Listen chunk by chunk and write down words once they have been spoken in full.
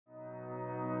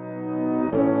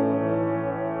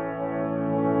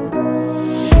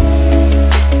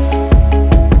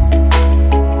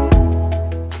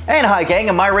Hi gang,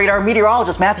 I'm MyRadar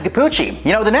meteorologist Matthew Cappucci.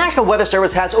 You know, the National Weather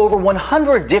Service has over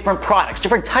 100 different products,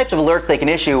 different types of alerts they can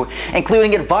issue,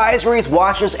 including advisories,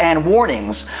 watches, and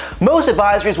warnings. Most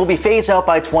advisories will be phased out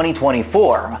by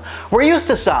 2024. We're used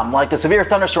to some, like the severe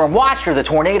thunderstorm watch or the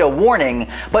tornado warning,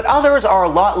 but others are a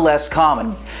lot less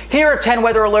common. Here are 10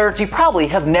 weather alerts you probably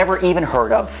have never even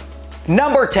heard of.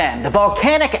 Number 10. The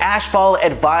Volcanic Ashfall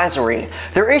Advisory.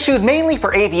 They're issued mainly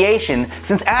for aviation,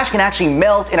 since ash can actually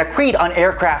melt and accrete on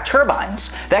aircraft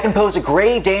turbines. That can pose a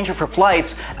grave danger for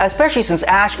flights, especially since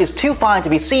ash is too fine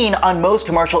to be seen on most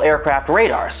commercial aircraft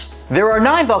radars. There are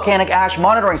 9 volcanic ash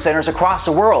monitoring centers across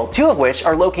the world, 2 of which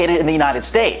are located in the United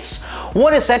States.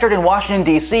 One is centered in Washington,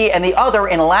 D.C., and the other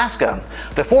in Alaska.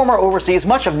 The former oversees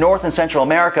much of North and Central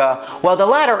America, while the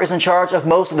latter is in charge of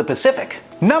most of the Pacific.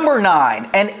 Number 9.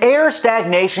 An Air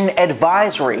Stagnation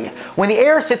Advisory. When the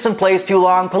air sits in place too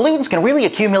long, pollutants can really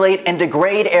accumulate and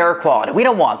degrade air quality. We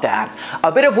don't want that.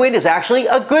 A bit of wind is actually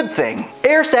a good thing.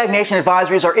 Air stagnation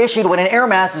advisories are issued when an air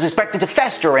mass is expected to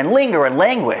fester and linger and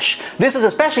languish. This is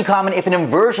especially common if an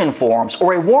inversion forms,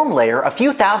 or a warm layer a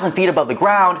few thousand feet above the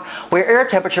ground, where air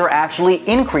temperature actually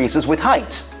increases with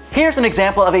height. Here's an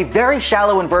example of a very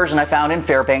shallow inversion I found in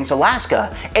Fairbanks,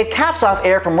 Alaska. It caps off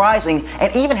air from rising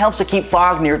and even helps to keep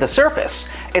fog near the surface.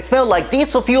 It smelled like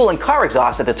diesel fuel and car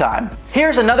exhaust at the time.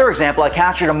 Here's another example I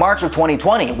captured in March of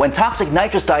 2020 when toxic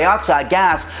nitrous dioxide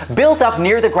gas built up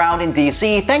near the ground in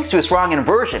DC thanks to a strong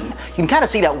inversion. You can kind of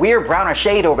see that weird brownish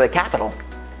shade over the capital.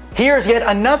 Here's yet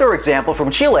another example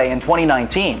from Chile in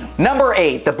 2019. Number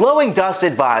 8. The Blowing Dust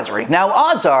Advisory. Now,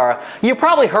 odds are you've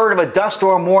probably heard of a dust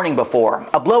storm warning before.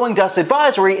 A blowing dust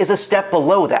advisory is a step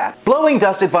below that. Blowing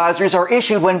dust advisories are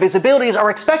issued when visibilities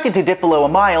are expected to dip below a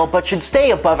mile but should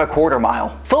stay above a quarter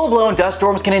mile. Full-blown dust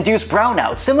storms can induce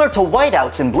brownouts, similar to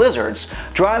whiteouts and blizzards.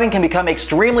 Driving can become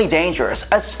extremely dangerous,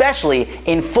 especially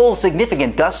in full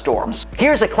significant dust storms.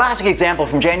 Here's a classic example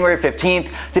from January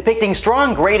 15th depicting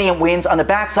strong gradient winds on the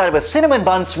backside of a cinnamon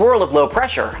bun swirl of low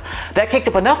pressure. That kicked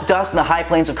up enough dust in the high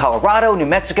plains of Colorado, New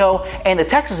Mexico, and the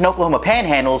Texas and Oklahoma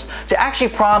panhandles to actually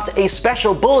prompt a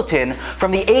special bulletin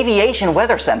from the Aviation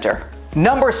Weather Center.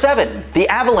 Number 7. The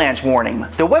Avalanche Warning.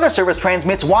 The Weather Service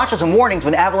transmits watches and warnings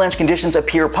when avalanche conditions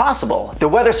appear possible. The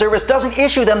Weather Service doesn't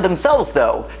issue them themselves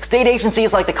though. State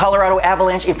agencies like the Colorado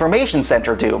Avalanche Information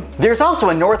Center do. There's also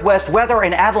a Northwest Weather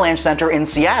and Avalanche Center in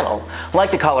Seattle.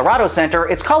 Like the Colorado Center,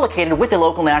 it's co-located with the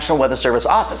local National Weather Service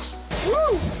office.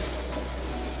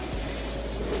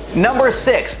 Number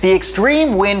 6. The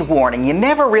Extreme Wind Warning. You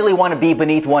never really want to be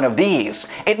beneath one of these.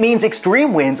 It means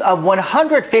extreme winds of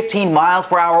 115 miles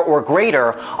per hour or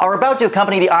greater are about to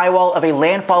accompany the eyewall of a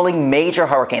landfalling major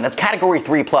hurricane. That's Category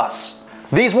 3+.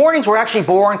 These warnings were actually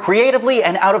born creatively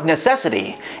and out of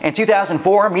necessity. In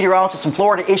 2004, meteorologists in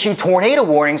Florida issued tornado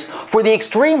warnings for the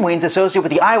extreme winds associated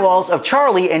with the eyewalls of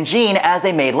Charlie and Jean as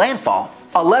they made landfall.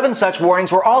 11 such warnings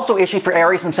were also issued for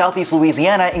areas in southeast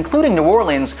Louisiana, including New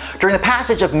Orleans, during the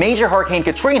passage of Major Hurricane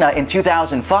Katrina in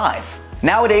 2005.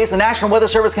 Nowadays, the National Weather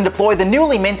Service can deploy the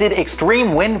newly minted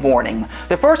Extreme Wind Warning.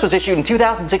 The first was issued in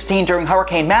 2016 during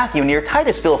Hurricane Matthew near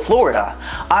Titusville, Florida.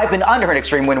 I've been under an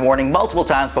Extreme Wind Warning multiple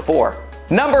times before.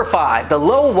 Number 5. The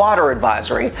Low Water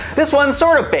Advisory. This one's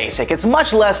sort of basic. It's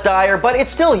much less dire, but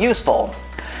it's still useful.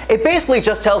 It basically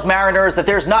just tells mariners that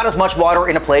there's not as much water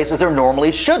in a place as there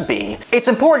normally should be. It's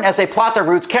important as they plot their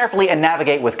routes carefully and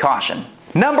navigate with caution.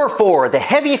 Number 4. The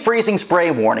Heavy Freezing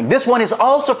Spray Warning. This one is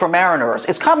also for mariners.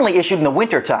 It's commonly issued in the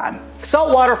wintertime.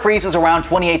 Salt water freezes around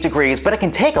 28 degrees, but it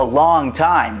can take a long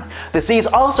time. The seas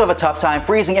also have a tough time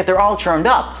freezing if they're all churned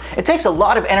up. It takes a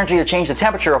lot of energy to change the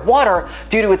temperature of water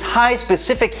due to its high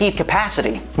specific heat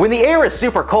capacity. When the air is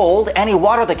super cold, any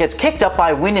water that gets kicked up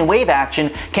by wind and wave action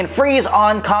can freeze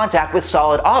on contact with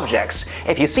solid objects.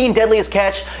 If you've seen Deadliest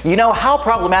Catch, you know how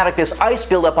problematic this ice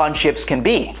buildup on ships can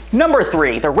be. Number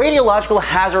 3. The Radiological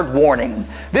Hazard Warning.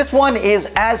 This one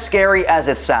is as scary as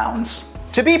it sounds.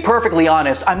 To be perfectly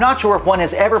honest, I'm not sure if one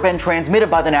has ever been transmitted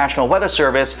by the National Weather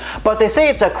Service, but they say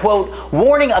it's a, quote,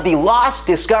 warning of the loss,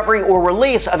 discovery, or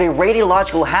release of a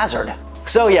radiological hazard.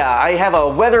 So yeah, I have a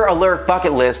weather alert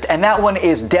bucket list, and that one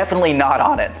is definitely not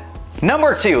on it.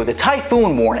 Number 2. The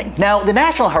Typhoon Warning. Now, the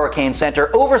National Hurricane Center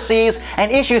oversees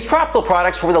and issues tropical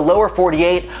products for the lower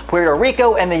 48, Puerto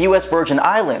Rico, and the U.S. Virgin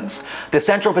Islands. The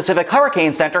Central Pacific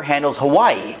Hurricane Center handles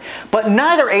Hawaii, but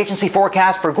neither agency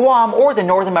forecasts for Guam or the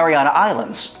Northern Mariana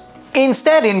Islands.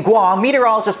 Instead, in Guam,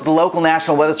 meteorologists at the local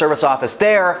National Weather Service office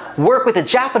there work with the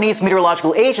Japanese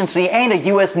Meteorological Agency and a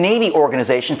U.S. Navy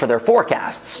organization for their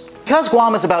forecasts. Because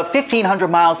Guam is about 1,500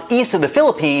 miles east of the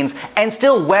Philippines and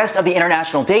still west of the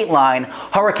international date line,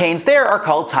 hurricanes there are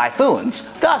called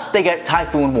typhoons. Thus, they get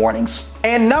typhoon warnings.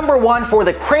 And number one for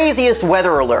the craziest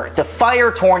weather alert, the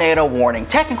fire tornado warning.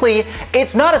 Technically,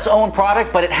 it's not its own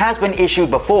product, but it has been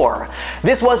issued before.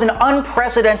 This was an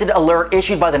unprecedented alert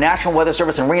issued by the National Weather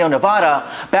Service in Reno, Nevada,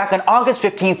 back on August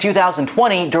 15,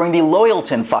 2020 during the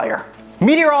Loyalton fire.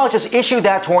 Meteorologists issued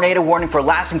that tornado warning for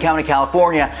Lassen County,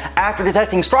 California after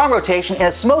detecting strong rotation in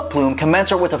a smoke plume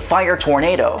commensurate with a fire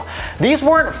tornado. These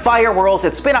weren't fire whirls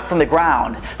that spin up from the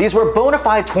ground. These were bona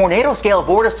fide tornado-scale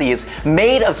vortices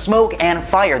made of smoke and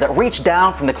fire that reached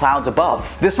down from the clouds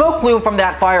above. The smoke plume from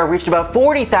that fire reached about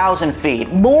 40,000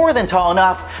 feet, more than tall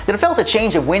enough that it felt a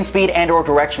change of wind speed and/or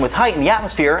direction with height in the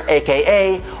atmosphere,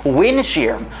 aka wind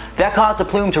shear. That caused the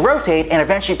plume to rotate and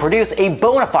eventually produce a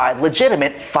bona fide,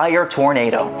 legitimate fire tornado.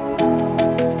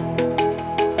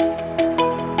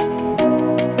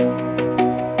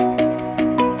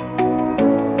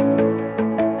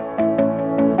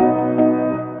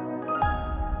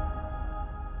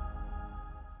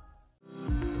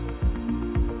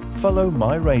 Follow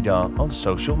MyRadar on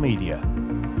social media: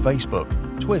 Facebook,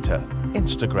 Twitter,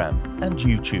 Instagram, and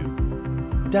YouTube.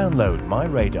 Download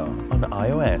MyRadar on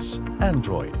iOS,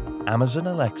 Android, Amazon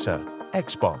Alexa,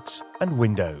 Xbox, and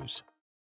Windows.